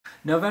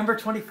November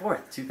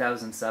 24th,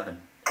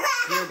 2007.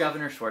 Dear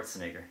Governor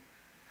Schwarzenegger,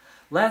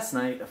 last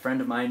night a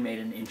friend of mine made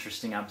an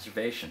interesting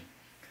observation.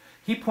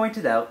 He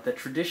pointed out that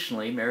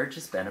traditionally marriage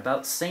has been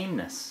about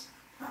sameness.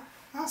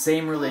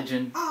 Same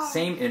religion,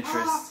 same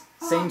interests,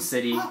 same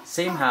city,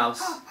 same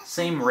house,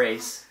 same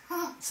race,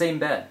 same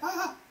bed.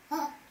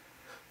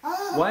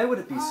 Why would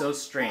it be so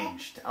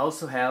strange to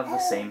also have the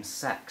same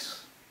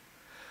sex?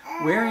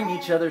 Wearing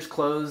each other's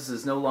clothes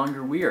is no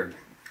longer weird,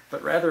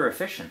 but rather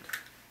efficient.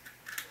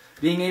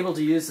 Being able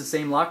to use the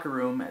same locker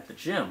room at the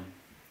gym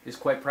is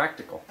quite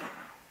practical.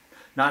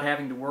 Not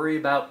having to worry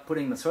about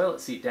putting the toilet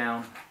seat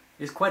down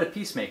is quite a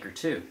peacemaker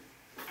too.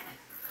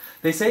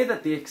 They say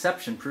that the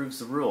exception proves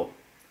the rule.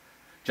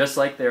 Just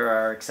like there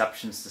are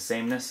exceptions to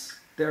sameness,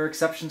 there are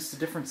exceptions to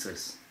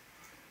differences.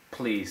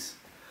 Please,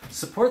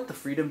 support the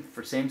freedom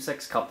for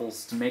same-sex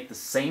couples to make the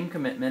same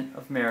commitment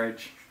of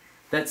marriage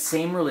that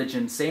same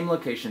religion, same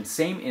location,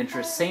 same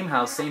interest, same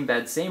house, same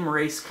bed, same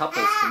race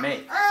couples can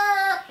make,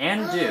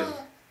 and do,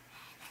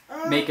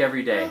 make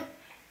every day.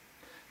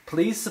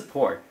 Please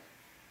support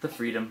the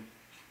freedom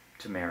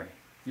to marry.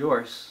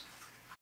 Yours,